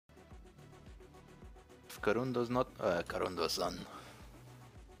Karundo's not Karundo's son.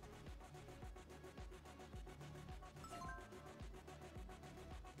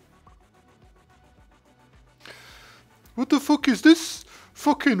 What the fuck is this?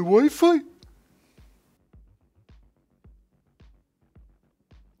 Fucking Wi-Fi?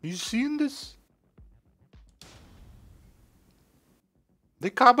 You seen this? The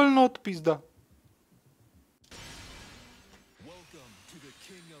cable not pizda. Welcome to the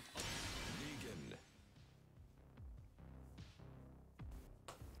king of Negan.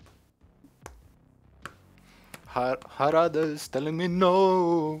 Harada is telling me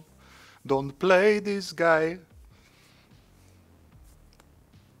no. Don't play this guy.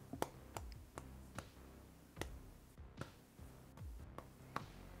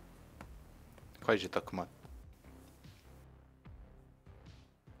 Chodź tak ma.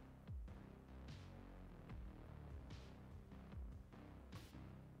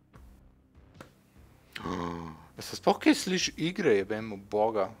 Se sploh kaj sliši igre, jebemo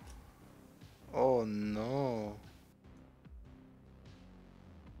boga. Oh no.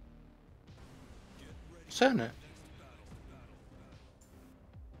 Vse ne.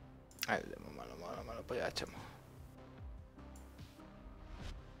 Ajde, malo pojačamo.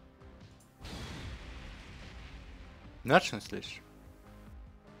 Nič ne sliši.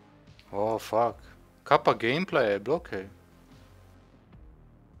 Oh fuck. Kaj pa gameplay je bilo kaj?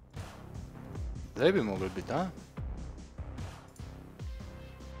 Zdaj bi mogli biti, a?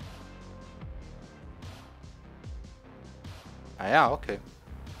 A ja, okej.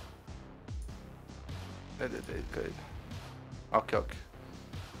 Dej, kaj. Okej.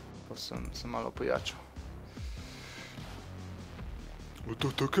 Pa sem malo pojačal. V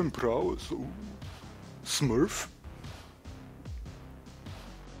to takem pravu so... Smurf?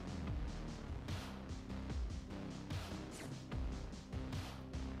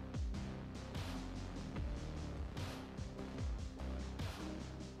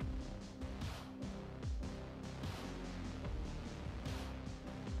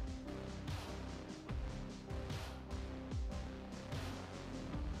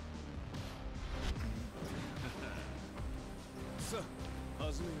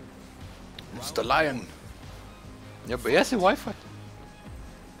 It's the lion. Ja, pa jaz je Wi-Fi.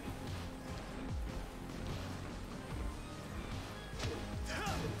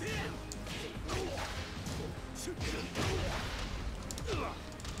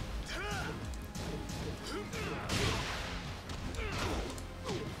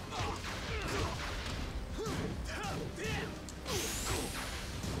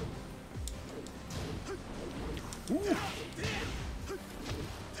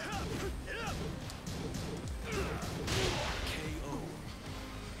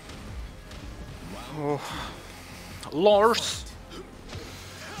 Lars.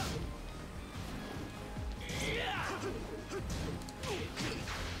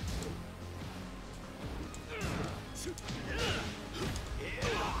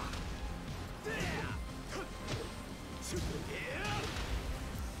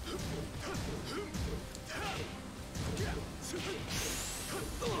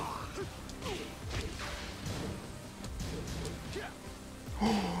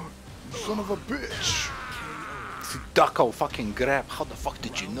 Son of a bitch. Ducko fucking grab. How the fuck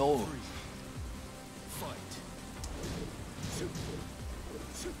did you know?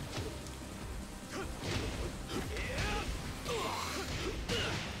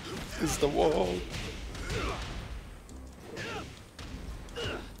 It's the wall.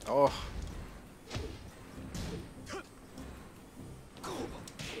 Oh.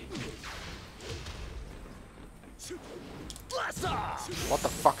 What the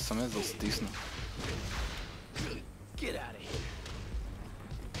fuck sem jaz zdaj stisnil? Get out of here.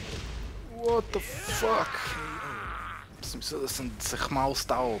 What the fuck? Sem mislil, da sem se hmal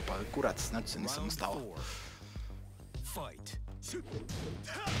ustavil, pa kurac, nič se nisem ustavil. Fight.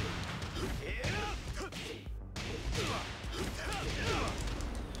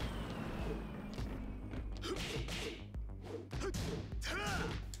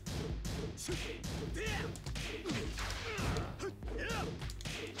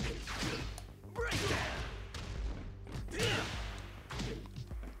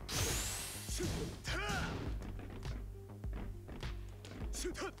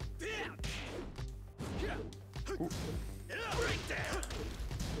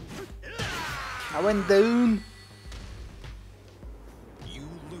 I went down. You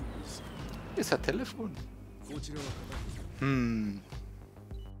lose. Ist ein Telefon?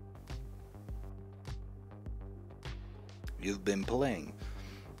 You've been playing.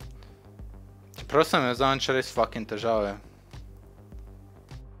 Čeprav sem imel zadnjič res fucking težave.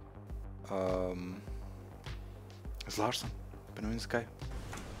 Z Larsom, pa ne vem zakaj.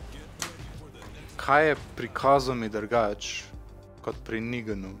 Kaj je prikazal mi drugač kot pri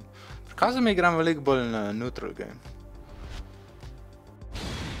Neganu? Prikazal mi igram veliko bolj na neutral game.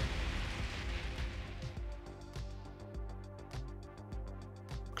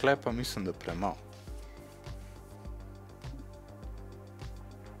 Kle pa mislim, da premalo.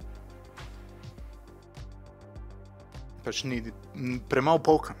 Pač ni premalo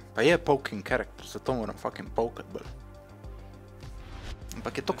pokan. Pa je poking character, zato moram fucking pokat bolj.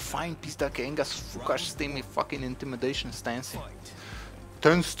 Ampak je toliko fajn pizda, ki enega sfukaš s temi fucking intimidation stanci.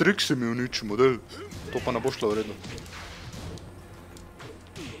 Ten strik si mi uničil model. To pa ne bo šlo v redu.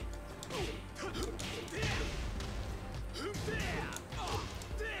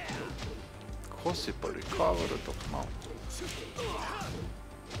 Ko si pa recoveral toliko malo?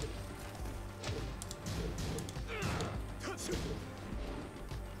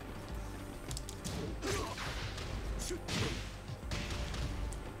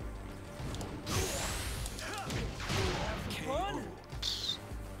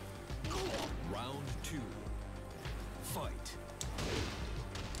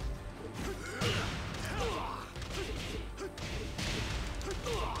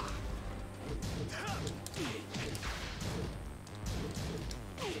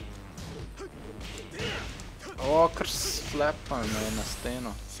 O, kar slepal me je na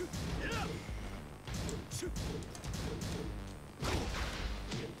steno.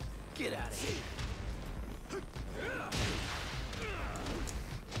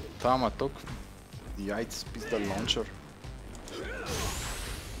 Ta ima toliko jajc, pizda launcher.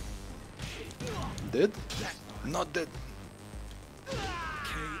 Dead? Not dead.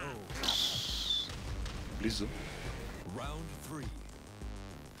 Blizu. Round 3.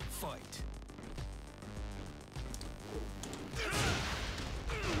 Fight.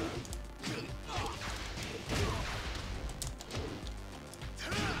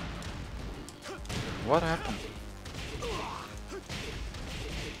 What happened?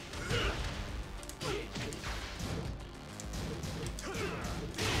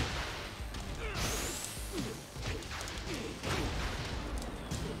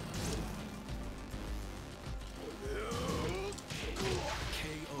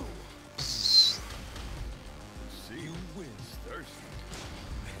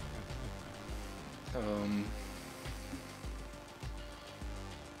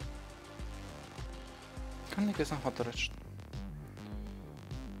 Kaj nekaj sem hotel reči?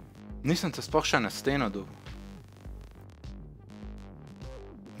 Nisem te sploh še na steno dobil.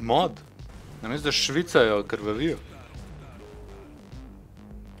 Mod? Namesto da švicajo, krvavijo.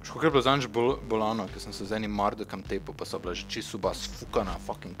 Školiko je bilo zanjič bolano, ker sem se z enim Mardekom tepil, pa so bila že čisto suba sfukana,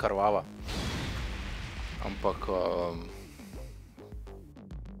 fucking krvava. Ampak...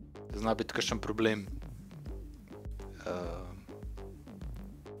 zna biti kakšen problem.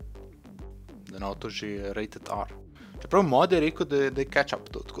 Da na to že rated R. Čeprav mod je rekel, da je catch up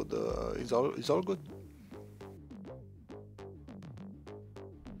to, tako da is all good.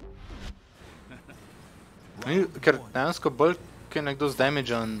 Ker dejansko bolj, ki je nekdo z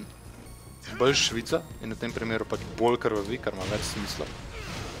damagean, bolj švica in v tem primeru pač bolj krvavi, kar ima več smisla.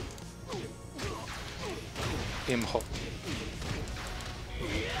 Imho.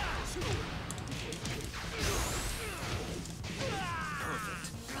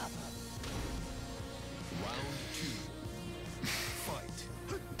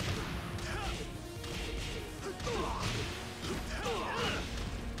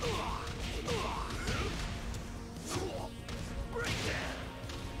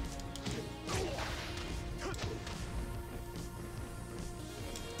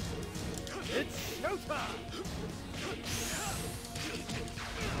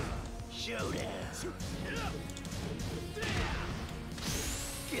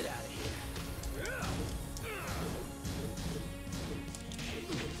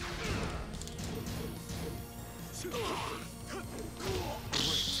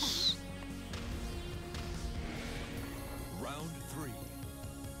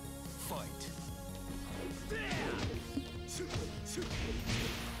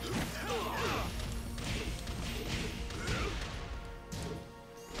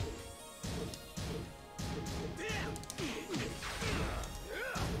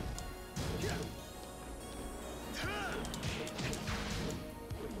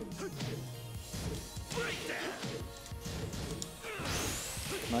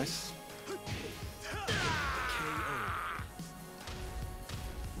 Nice.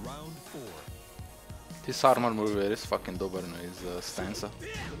 Ti armor move je res fucking dober iz stansa.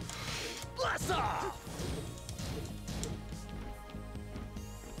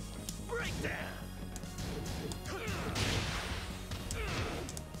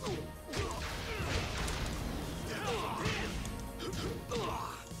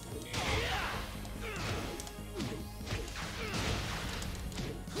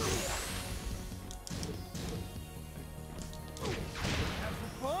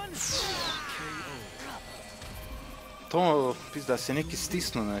 To, pizda, si neki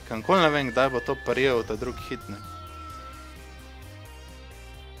stisnil, ne. Nikoli ne vem, kdaj bo to parijal ta drugi hit, ne.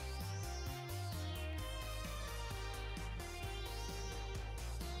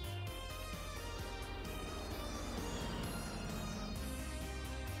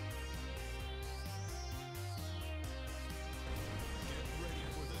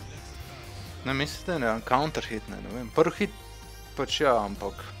 Ne mislite, ne, counter hit, ne vem. Prvi hit pač ja,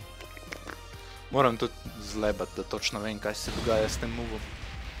 ampak moram tudi zlebati, da točno vem, kaj se dogaja s tem movom.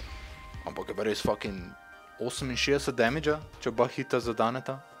 Ampak je pa res fucking 68 damage-a, če oba hita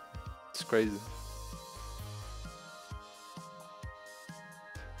zadaneta. It's crazy.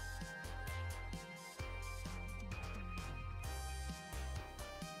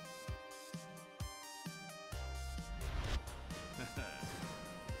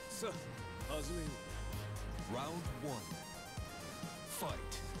 So, Kazumi. Round 1.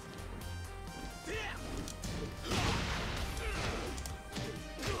 Fight.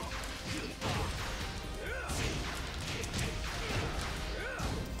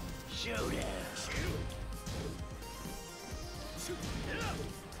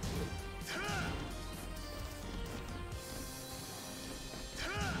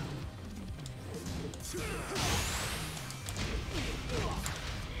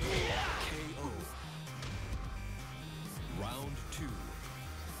 KO. Round 2.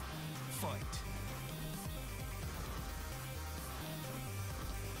 Fight.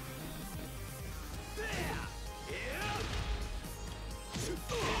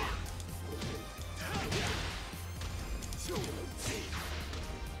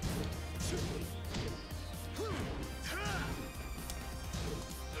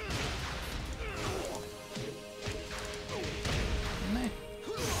 Ne.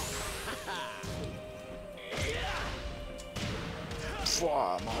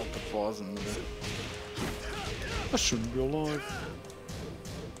 Pfua, malo prepozen, ne. I shouldn't be alive.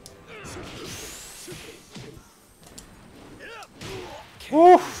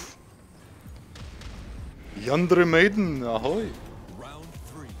 Oof! Yandere Maiden, ahoy! Round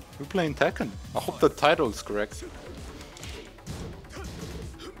 3. We're playing Tekken. I hope the title is correct.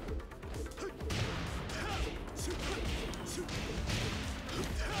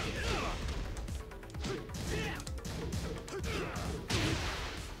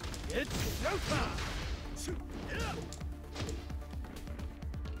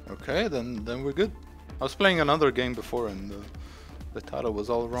 Okay, then we're good. I was playing another game before and the title was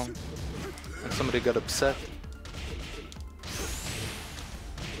all wrong. And somebody got upset.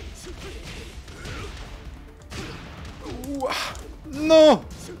 Ooh, no!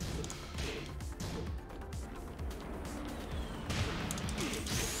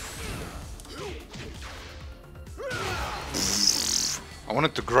 I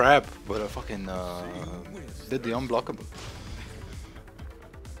wanted to grab, but I fucking did the unblockable.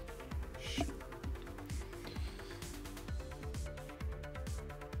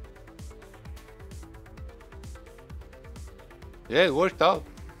 Yeah, it worked out.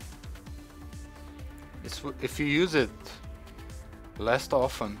 If you use it less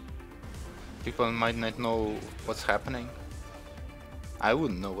often, people might not know what's happening. I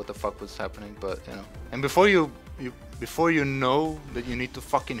wouldn't know what the fuck was happening, but you know. And before you know that you need to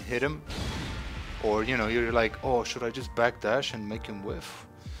fucking hit him, or you know, you're like, oh, should I just backdash and make him whiff?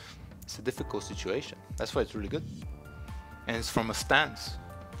 It's a difficult situation. That's why it's really good. And it's from a stance.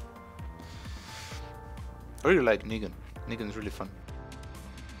 I really like Negan. Negan's really fun.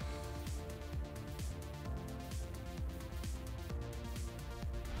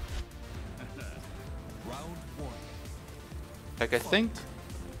 Round 1. Like I think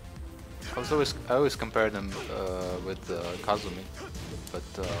I always compare them with Kazumi,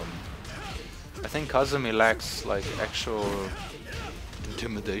 but I think Kazumi lacks like actual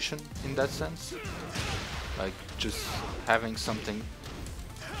intimidation in that sense, like just having something.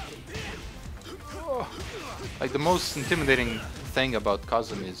 Oh, like the most intimidating thing about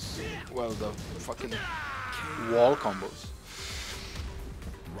Kazumi is, well, the fucking wall combos.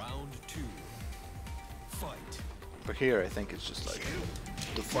 Round 2. Fight. But here I think it's just like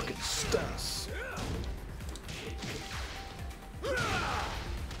the fucking stance.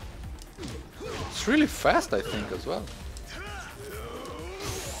 It's really fast, I think, as well.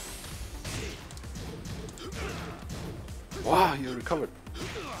 Wow, you recovered.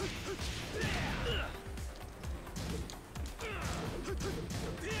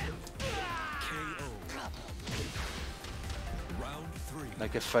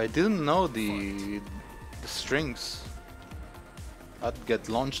 Like if I didn't know the strings, I'd get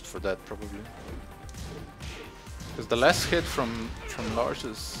launched for that probably. Because the last hit from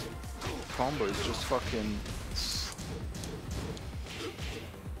Lars's combo is just fucking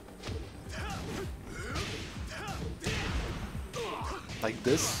like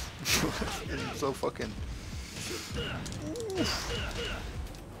this. I'm so fucking. Oof.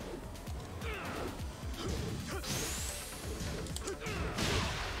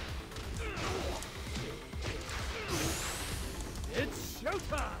 It's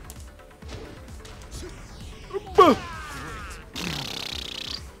showtime.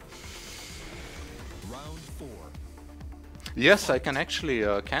 Round 4. Yes, I can actually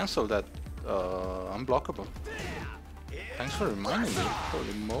cancel that unblockable. Thanks for reminding me.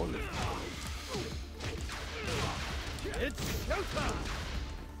 Holy moly. It's showtime.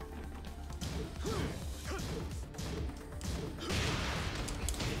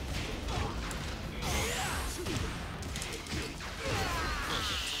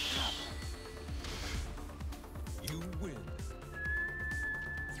 You win.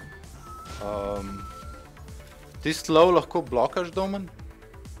 This low lahko blokaš domen.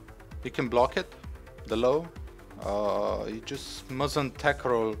 You can block it, the low. You just mustn't tech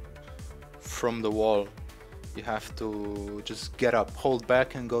roll from the wall. You have to just get up, hold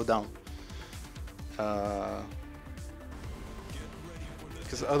back and go down.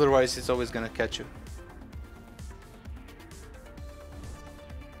 Because otherwise it's always gonna catch you.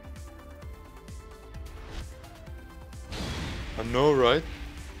 I know, right?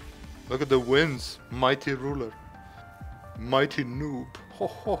 Look at the wins, mighty ruler. Mighty noob. Ho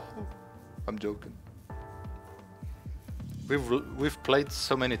ho ho. I'm joking. We've played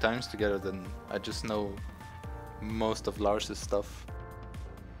so many times together that I just know most of Lars's stuff.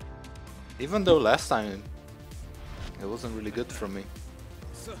 Even though last time it wasn't really good for me.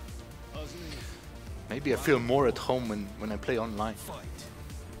 Maybe I feel more at home when I play online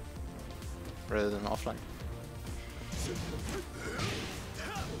rather than offline.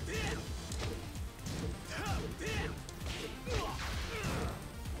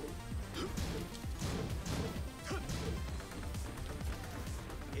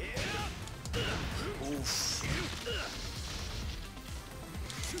 Oof.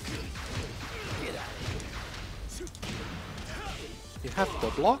 You have the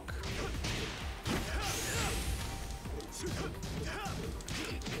block?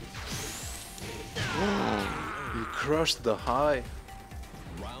 You crushed the high.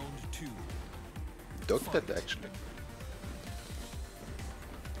 Round 2. Ducked it actually.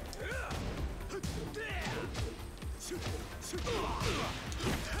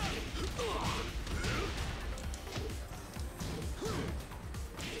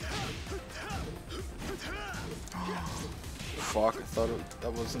 Fuck, I thought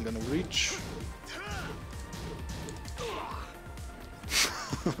that wasn't gonna reach.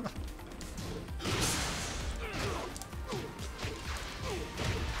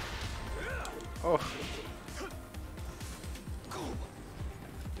 Oh.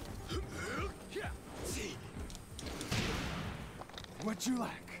 What you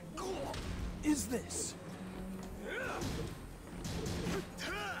lack is this.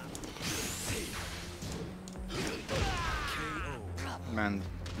 Man,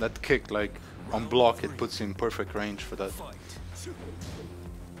 that kick, like, on block, it puts you in perfect range for that.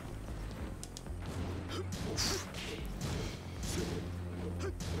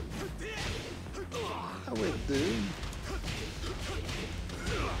 How we doing?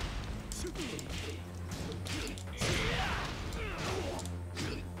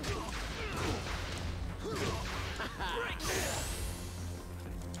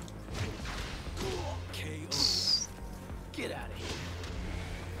 Get out of here.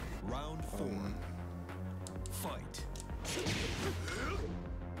 Round 4. Fight.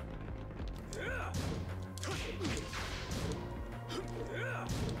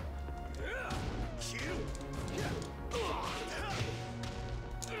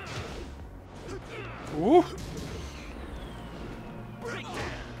 Woo!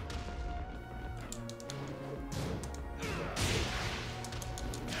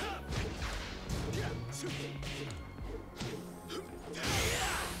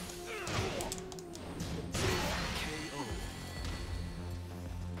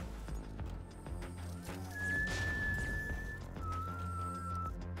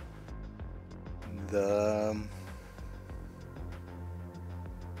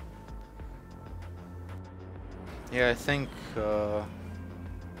 Yeah, I think I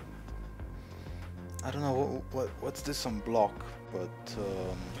don't know what's this on block, but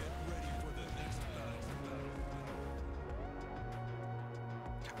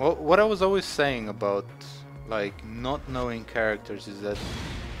well, what I was always saying about like not knowing characters is that,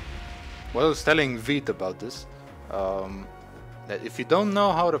 well, I was telling Veet about this, that if you don't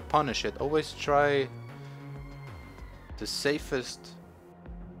know how to punish it, always try the safest,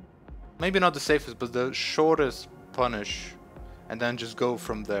 maybe not the safest, but the shortest punish, and then just go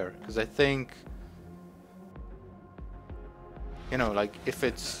from there. Because I think, you know, like if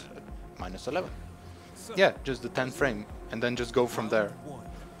it's minus 11, yeah, just the 10 frame, and then just go from there.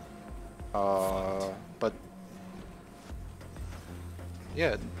 But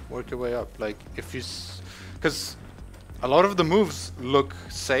yeah, work your way up. Like if you, because a lot of the moves look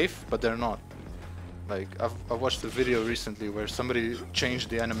safe, but they're not. Like I've watched a video recently where somebody changed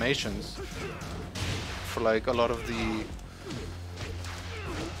the animations for like a lot of the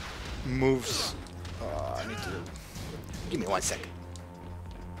moves. I need to give me 1 second.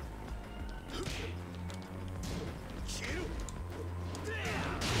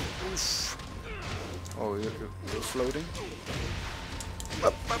 Oof. Oh, you're floating.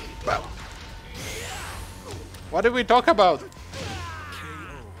 Up, up, up. What did we talk about?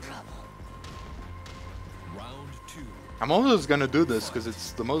 I'm always gonna do this because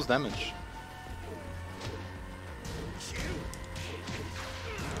it's the most damage.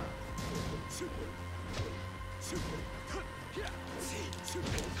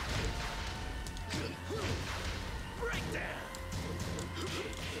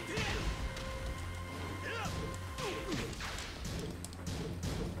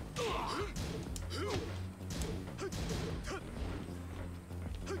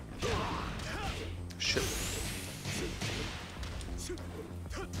 Shit.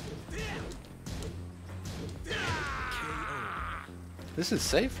 This is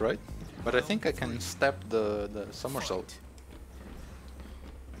safe, right? But I think I can step the somersault.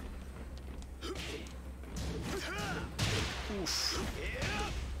 Oof.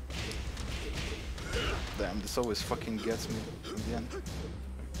 Damn, this always fucking gets me in the end.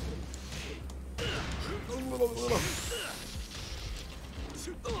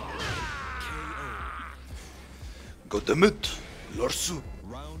 Goddammit, Lars.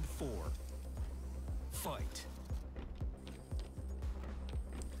 Round 4. Fight.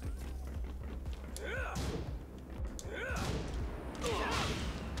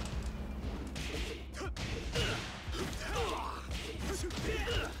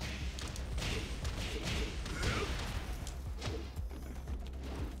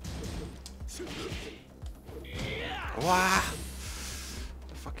 Wow!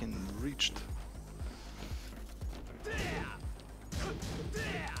 Fucking reached.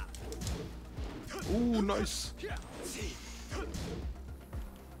 Ooh, nice.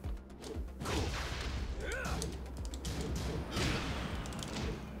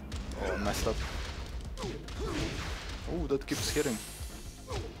 Oh, messed up. Oh, that keeps hitting.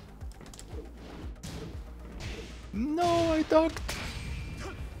 No, I ducked.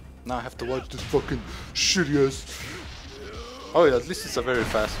 Now I have to watch this fucking shitty ass. Oh yeah, at least it's a very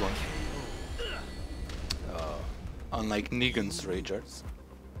fast one. Unlike Negan's Rage Arts.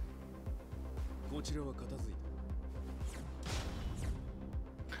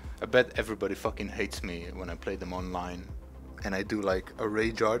 I bet everybody fucking hates me when I play them online. And I do like a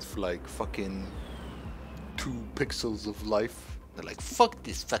Rage Art for like fucking 2 pixels of life. They're like, fuck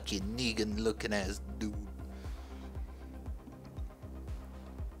this fucking Negan looking ass dude.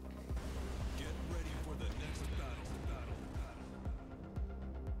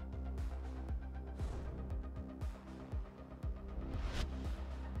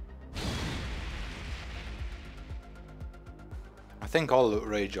 I think all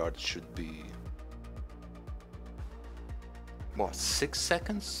Rage Arts should be, what, 6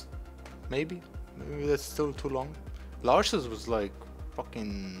 seconds? Maybe? Maybe that's still too long. Lars's was like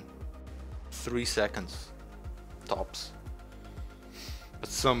fucking 3 seconds tops. But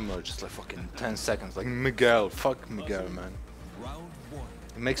some are just like fucking 10 seconds. Like Miguel, fuck Miguel, man.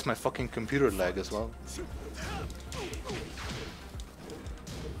 It makes my fucking computer lag as well.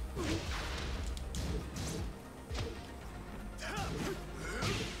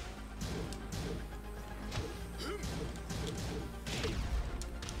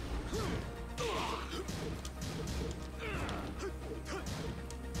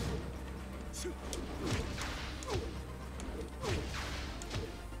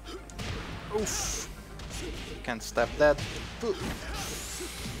 Oof. Can't stop that.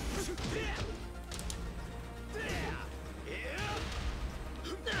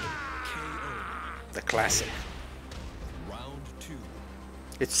 The classic. Round 2.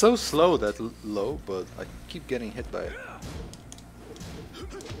 It's so slow that low, but I keep getting hit by it.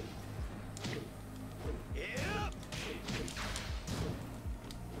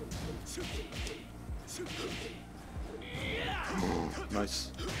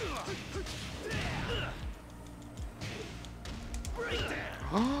 Nice.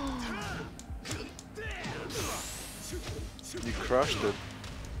 You crushed it.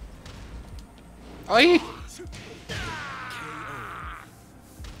 Aye!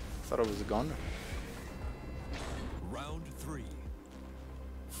 Thought I was a goner. Round 3.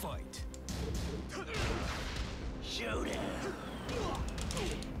 Fight.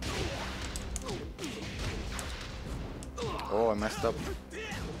 Oh, I messed up.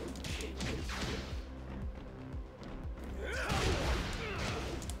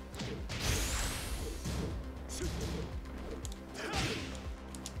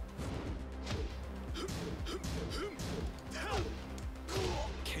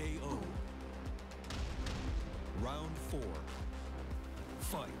 KO. Round 4.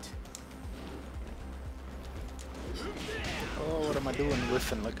 Fight. Oh, what am I doing?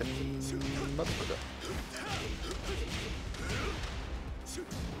 Whiffing like a motherfucker.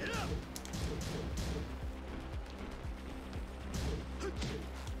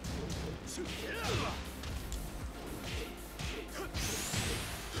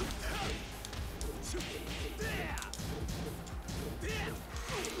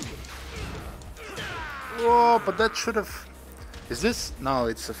 Whoa, but that should have... Is this? No,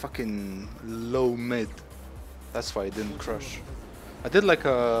 it's a fucking low mid. That's why it didn't crush. I did like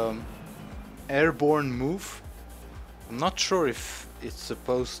a airborne move. I'm not sure if it's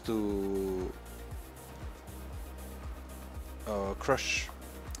supposed to crush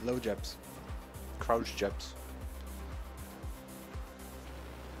low jabs, crouch jabs.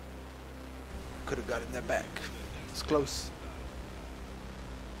 Could have got in their back. It's close.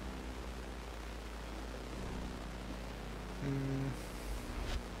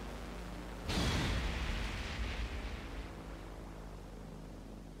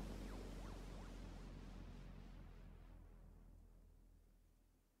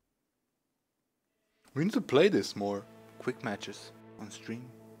 We need to play this more. Quick matches on stream.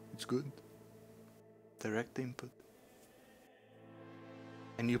 It's good. Direct input.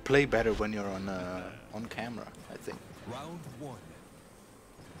 And you play better when you're on camera, I think. Round 1.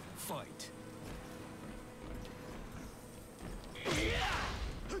 Fight.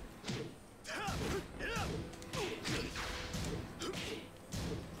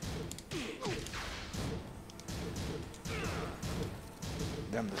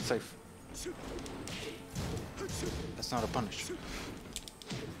 Damn, that's safe. That's not a punish.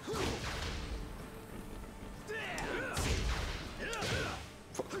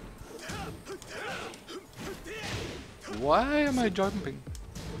 Why am I jumping?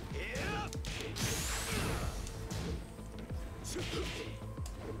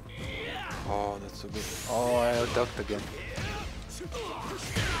 Oh, that's so good. Oh, I ducked again.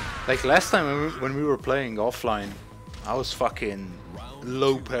 Like last time when we were playing offline, I was fucking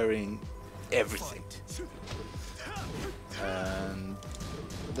low parrying everything. And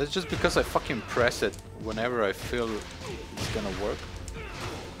that's just because I fucking press it whenever I feel it's gonna work.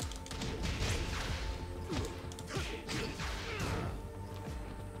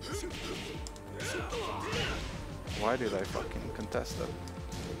 Why did I fucking contest that?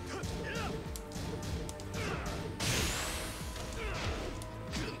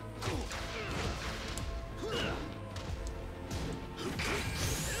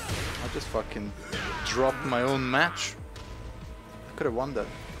 I just fucking dropped my own match. I could have won that.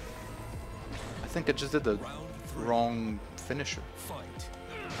 I think I just did the wrong finisher.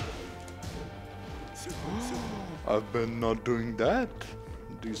 I've been not doing that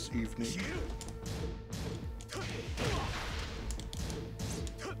this evening.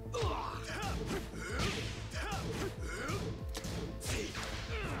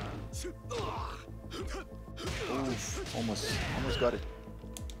 Oof, almost got it.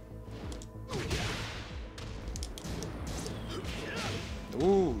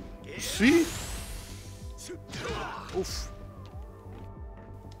 Ooh, you see? Oof.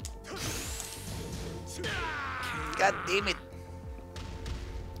 God damn it.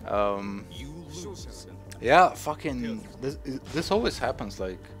 Yeah, fucking this always happens,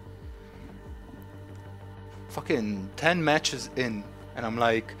 like fucking 10 matches in and I'm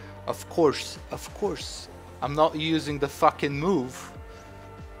like, of course, I'm not using the fucking move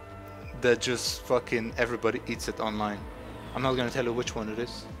that just fucking everybody eats it online. I'm not gonna tell you which one it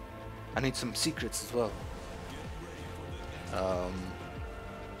is. I need some secrets as well.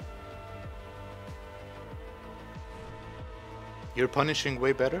 You're punishing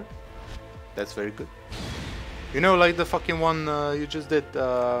way better? That's very good. You know, like the fucking one you just did,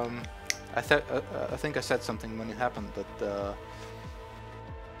 I think I said something when it happened, but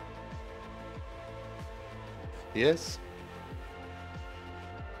yes.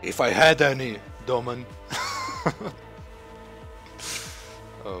 If I had any, Doman.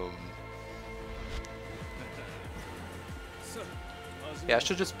 Yeah, I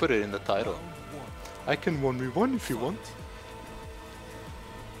should just put it in the title. I can 1v1 if you want.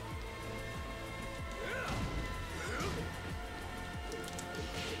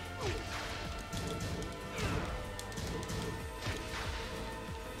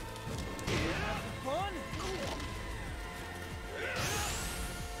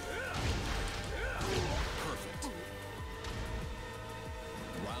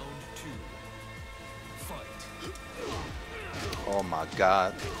 Oh my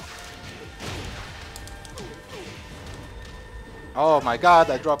god. Oh my god,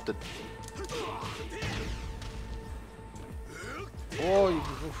 I dropped it. Oh,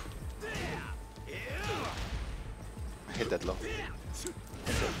 oof. I hit that low.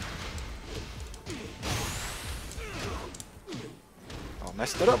 Oh,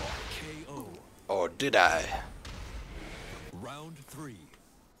 messed it up. KO. Or did I? Round 3.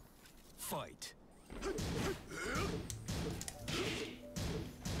 Fight.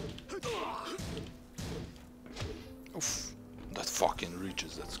 Oof. That fucking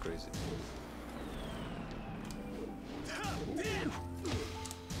reaches, that's crazy.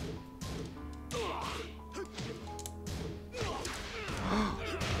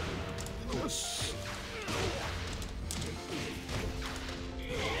 Yes.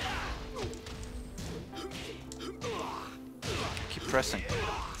 Keep pressing.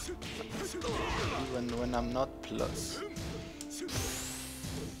 Even when I'm not plus.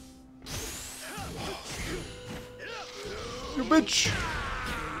 You bitch!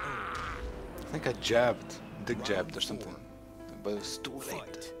 I think I jabbed, dig jabbed or something, but it was too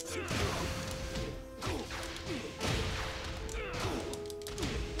late.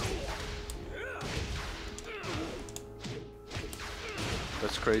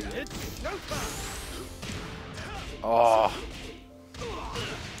 That's crazy. Oh.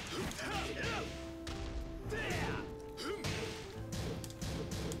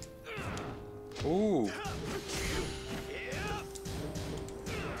 Ooh.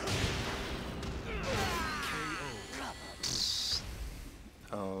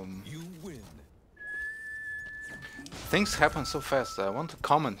 You win. Things happen so fast. I want to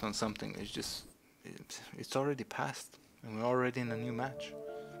comment on something. It's just, it's already passed, and we're already in a new match.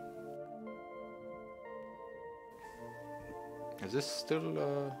 Is this still,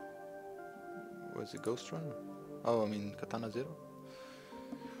 was it Ghost Runner? Oh, I mean Katana Zero?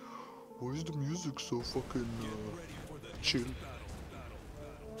 Why is the music so fucking chill?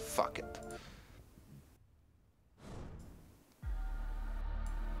 Fuck it.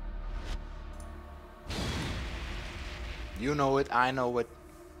 You know it, I know it.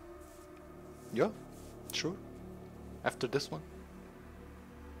 Yeah, sure. After this one.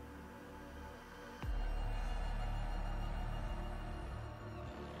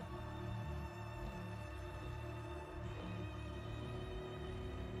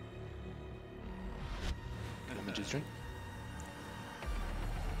 Let me just drink.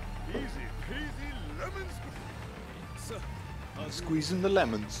 Easy peasy lemon squeeze. I'm squeezing the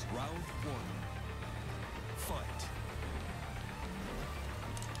lemons. Round 1. Fight.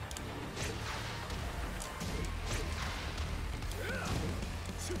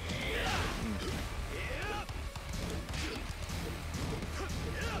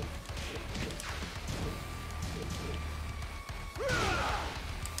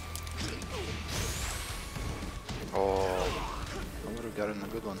 Oh, I would have gotten a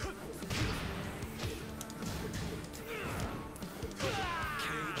good one.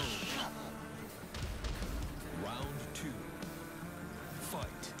 Round 2.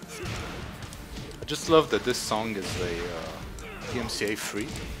 Fight. I just love that this song is a DMCA free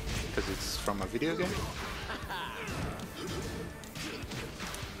because it's from a video game.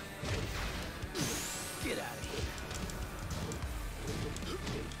 Get out of here.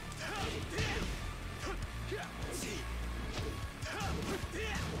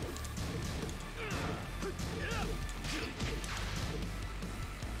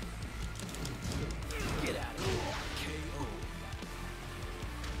 Get out of here. KO.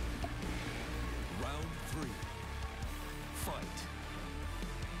 Round 3. Fight.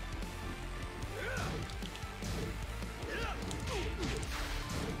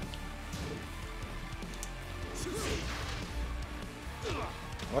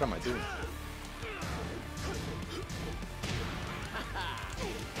 What am I doing?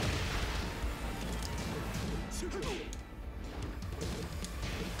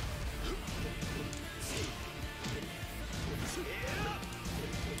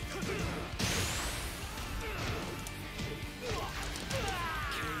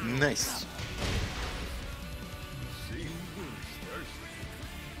 Nice.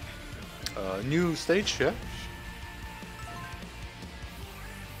 New stage, yeah?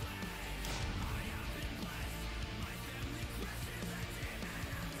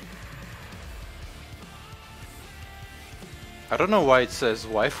 I don't know why it says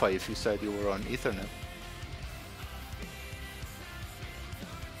Wi-Fi if you said you were on Ethernet.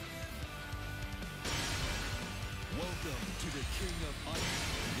 Welcome to the King of Ice,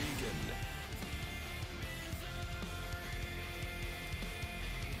 Negan.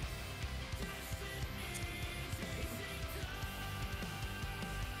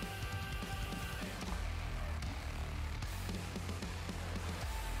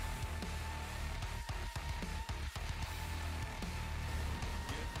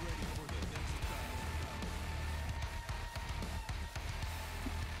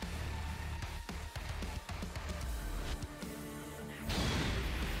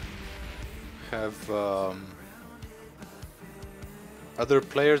 have other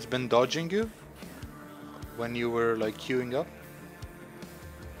players been dodging you when you were like queuing up?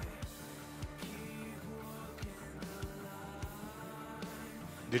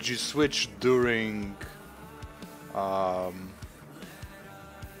 Did you switch during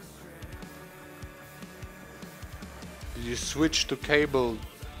did you switch to cable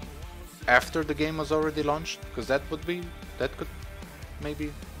after the game was already launched? Because that could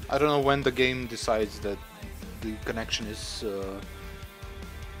maybe, I don't know when the game decides that the connection is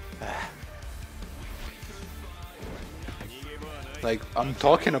like I'm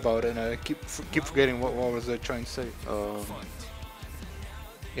talking about it and I keep forgetting what was I trying to say.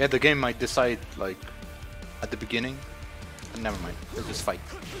 Yeah, the game might decide like at the beginning, but never mind. They just fight.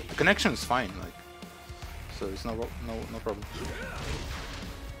 The connection is fine, like, so it's no problem.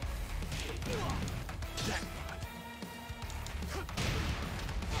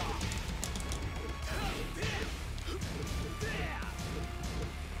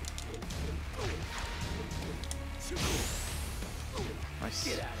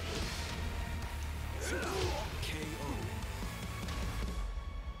 Nice. KO.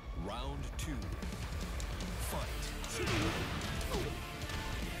 Round 2. Fight.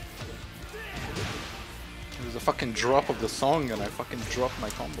 There was a fucking drop of the song and I fucking dropped my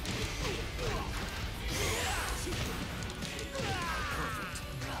combo.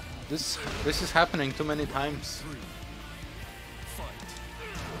 This is happening too many times.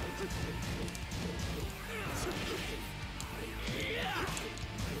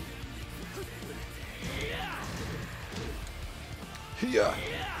 Yeah.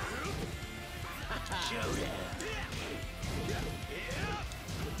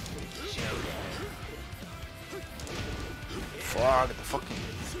 Fuck the fucking.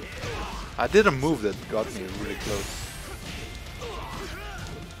 I did a move that got me really close.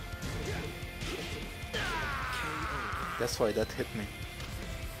 That's why that hit me.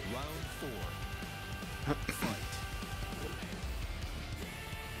 Round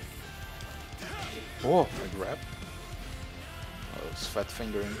 4. Oh, I grabbed. Oh, it's fat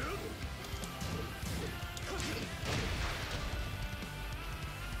fingering.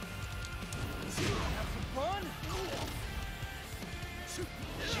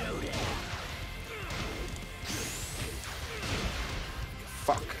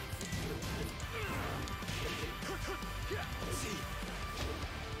 Fuck.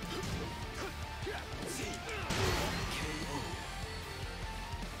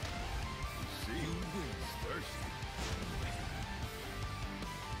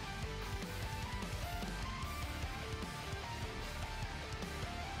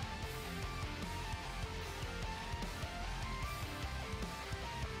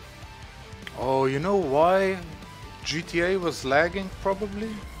 Oh, you know why GTA was lagging?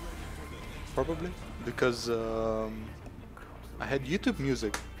 Probably because I had YouTube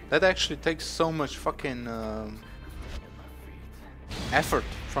music. That actually takes so much fucking effort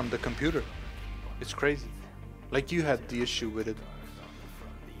from the computer. It's crazy. Like you had the issue with it.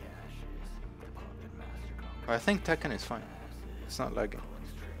 I think Tekken is fine. It's not lagging.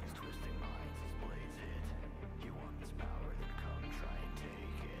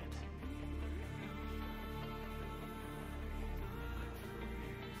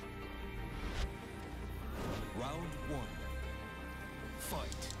 Round 1.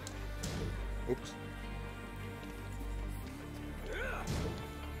 Fight. Oops.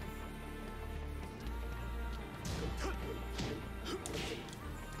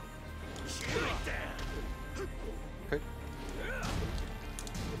 Okay.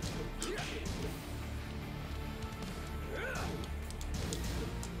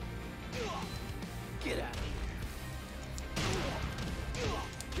 Get out.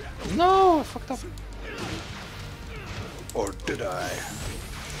 No, I fucked up. Or did I?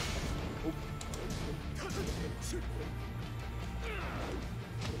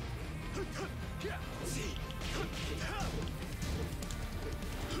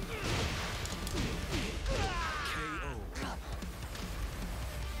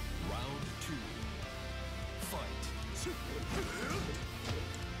 Round 2. Fight.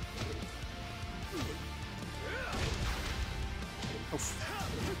 Oof.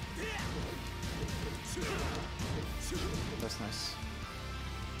 That's nice.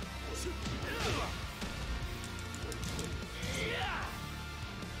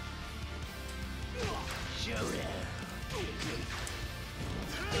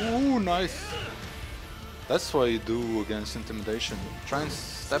 Ooh, nice. That's what you do against intimidation. Try and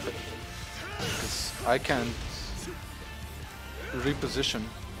step it. Because I can't reposition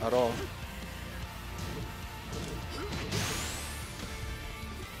at all.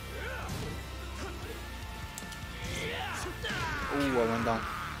 Ooh, I went down.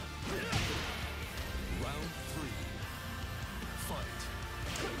 Round 3. Fight.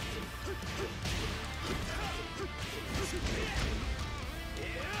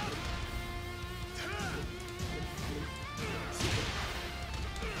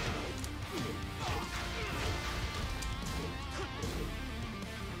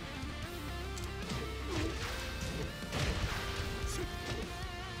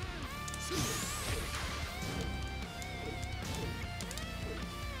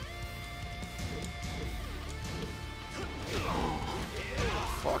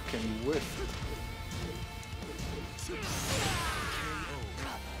 Fucking whiff.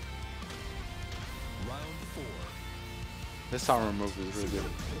 Round 4. This armor move is really good.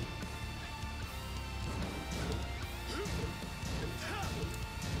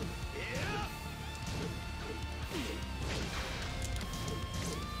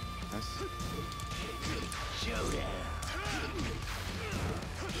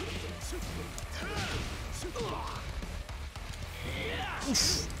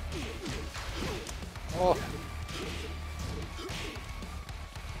 Nice. Oh.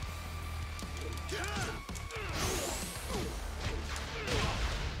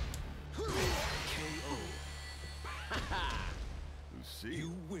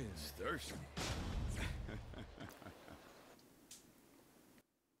 You win. Thirsty.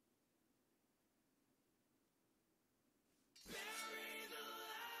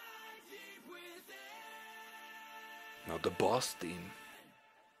 Now the boss team.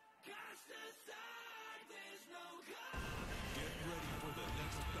 Get ready for the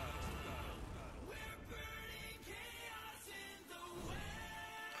next battle.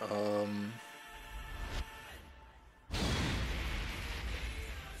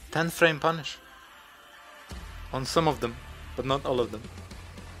 10 frame punish on some of them, but not all of them.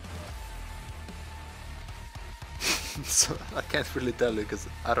 So I can't really tell you because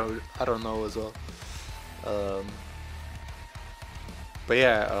I don't know as well. But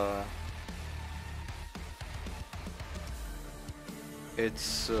yeah,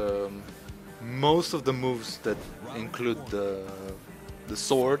 it's most of the moves that include the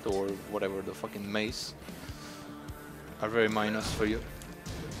sword or whatever, the fucking mace, are very minus for you.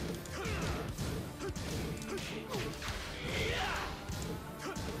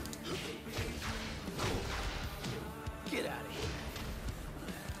 Get out of here.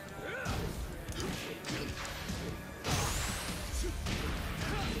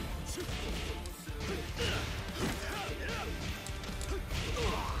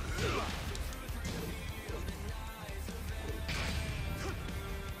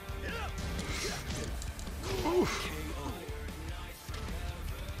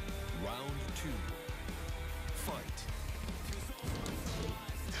 Round 2. Fight.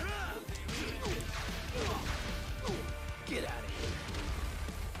 Get out of here.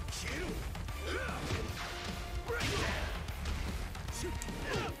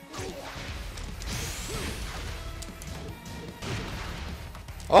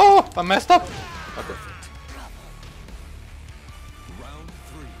 Oh, I messed up. Okay. Round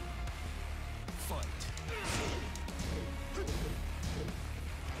 3. Fight.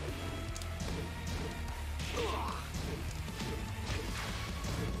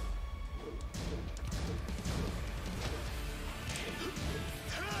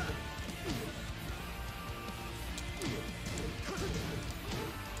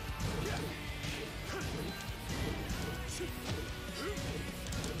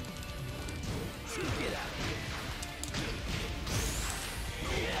 Get out of here.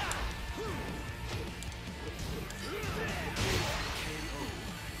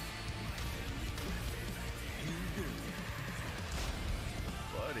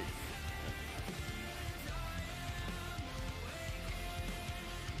 Buddy.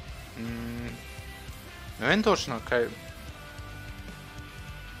 Ne vem točno, kaj...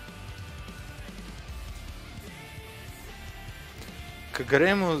 Ko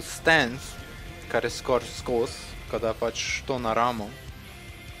gremo stance, kar je skoraj skozi, kada pač to na ramo.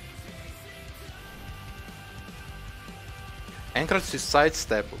 Enkrat si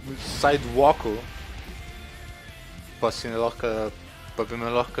sidewalkal, pa bi me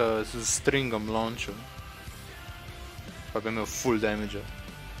lahko z stringom launchil. Pa bi imel full damage.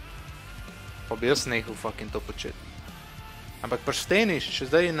 Pa bi jaz nehal fucking to početi. Ampak prsteniš, če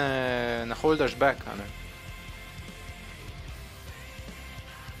zdaj ne holdaš back, a ne?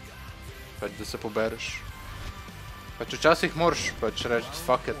 Pač da se pobereš. Pač včasih moraš pač reči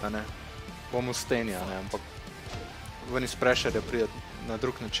fuck it, a ne? Bom v steni, a ne? Ampak ven iz pressureja pride na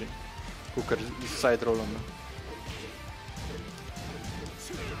drug način. Kukor s side rollom, ne?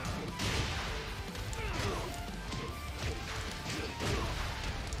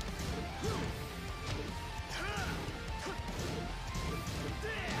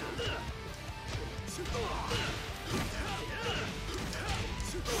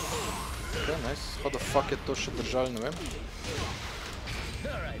 nice. How the fuck je to še držali, ne vem.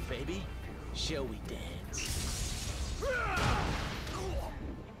 All right, baby. Shall we dance?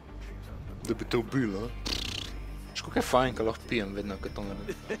 Da bi te ubil, a? Veš, kako je fajn, ko lahko pijem vedno, ko to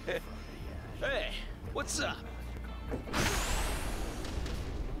naredim. Hey, what's up?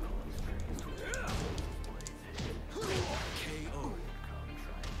 KO.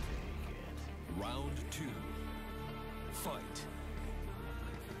 Round 2. Fight.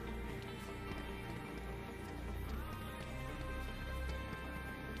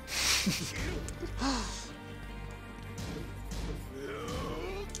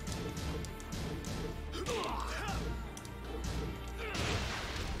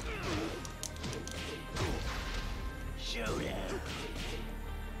 Showdown.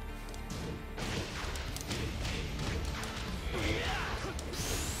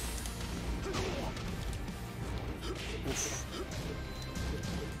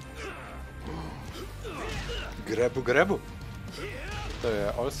 Grebu. To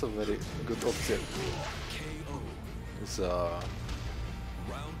je also very good opcija. Za...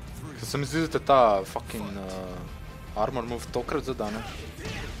 Ker se mi zdi, da te ta fucking armor move tokrat zadane.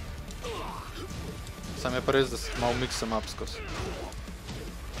 Sam je pa res, da se malo mixem up skozi.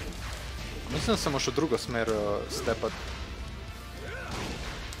 Mislim, da se moš v drugo smer stepat.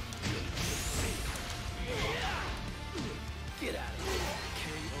 Get out of here.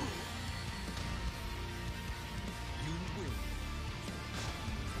 KO. You win.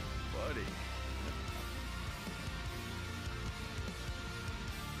 Buddy.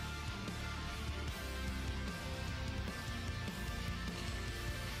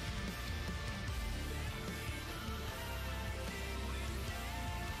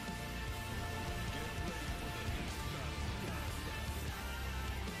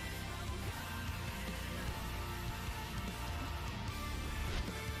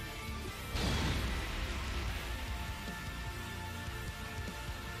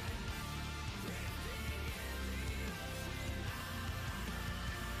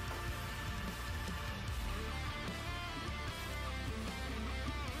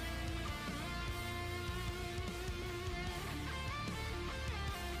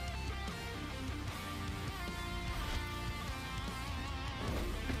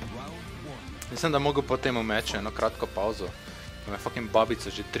 Mislim, da mogo po temu meču eno kratko pauzo. Pa me fucking babica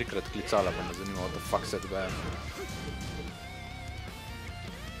že 3-krat klicala, pa me zanima, what the fuck se dogaja.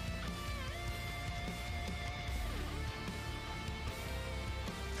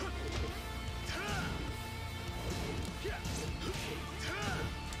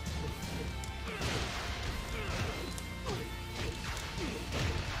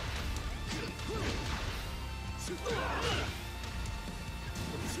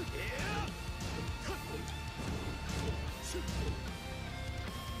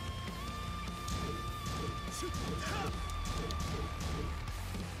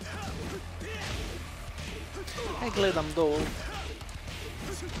 Gledam dol.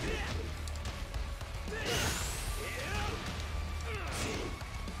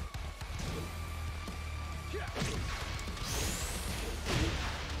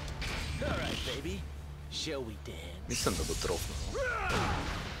 All right, baby. Shall we dance? Mislim, da bo trofno.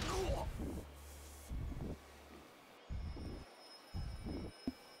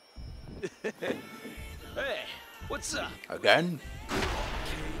 Hey, what's up? Again?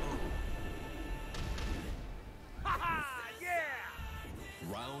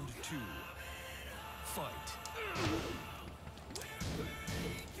 Round 2. Fight.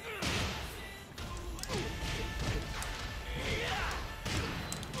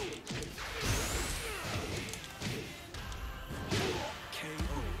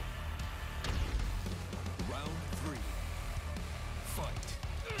 KO. Round 3. Fight.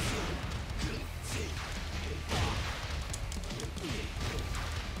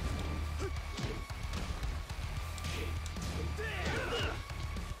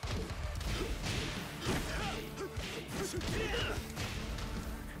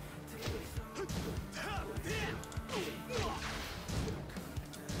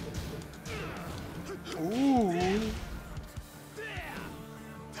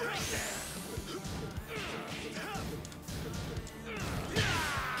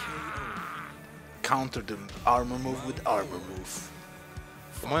 Counter the armor move with armor move.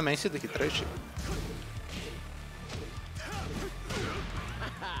 Po mojem meni si da hitrejši.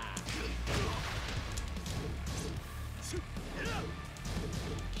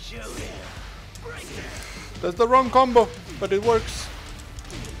 That's the wrong combo, but it works.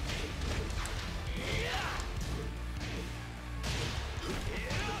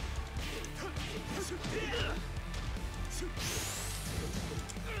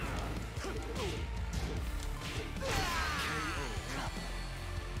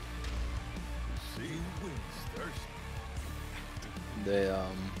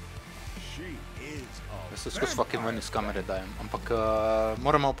 da se skozi fucking ven iz kamere dajem, ampak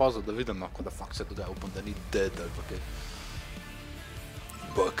moram malo pauzati, da vidim, ko da fuck se dogaja, upam, da ni dead ali pa kaj.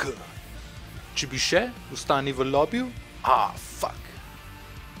 Ampak, če bi še ostani v lobiju, fuck.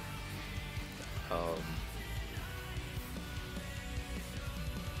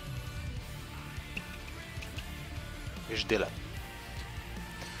 Veš delati.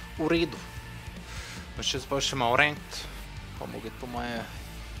 V redu. Še zdaj še malo ranked, pa mogoče po moje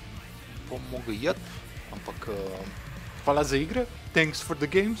pomogo jeti, ampak hvala za igre, thanks for the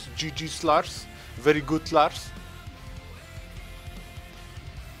games, GG's Lars, very good Lars.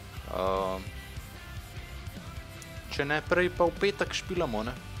 Če ne prej pa v petek špilamo,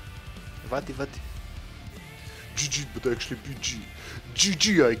 ne? Vati. GG, but actually BG.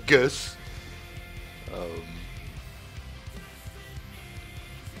 GG, I guess.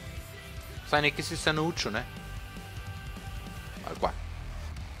 Vsaj nekaj si se naučil, ne? Ali kva?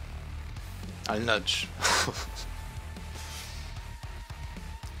 Ali nič.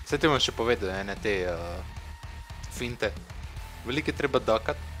 Saj ti bom še povedal, ene te finte. Veliko je treba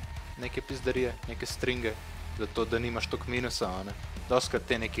dakat, neke pizdarije, neke stringe, zato da nimaš toliko minusa, ne? Doskrat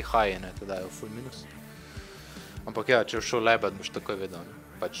te neki haje, ne, te dajo full minus. Ampak ja, če v šel lebat, boš takoj vedel, ne?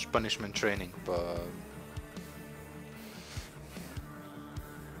 Pač punishment training, pa...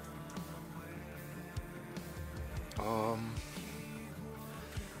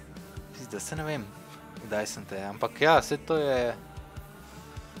 Da se ne vem, kdaj sem te, ampak ja, vse to je...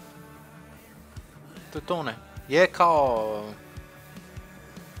 To je to, ne? Je kao...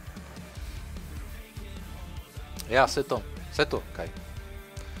 Ja, vse to, kaj?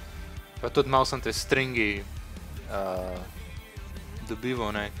 Pa tudi malo sem te stringi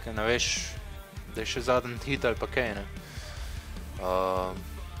dobival, ne, kaj ne veš, da je še zadnji hit ali pa kaj, ne?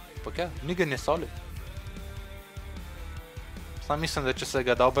 Ampak ja, Negan je solid. Sam mislim, da če se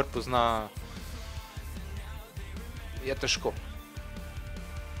ga dobro pozna, je težko.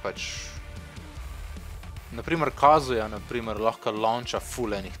 Pač, naprimer Kazuya, naprimer, lahko launcha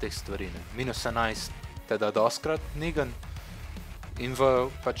full enih teh stvari, ne. Minus 11 te da doskrat Negan in v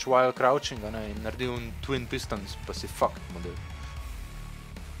pač while crouchinga, ne, in naredi twin pistons, pa si fucked model.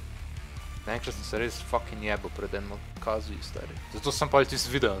 Enkrat sem se res fucking jebal pred enim Kazuji, stari. Zato sem pa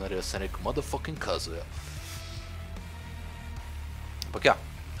tisti video naredil, sem rekel, motherfucking Kazuya. Ampak ja,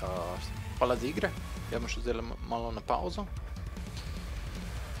 hvala za igre, ja bom še zdaj malo na pauzo.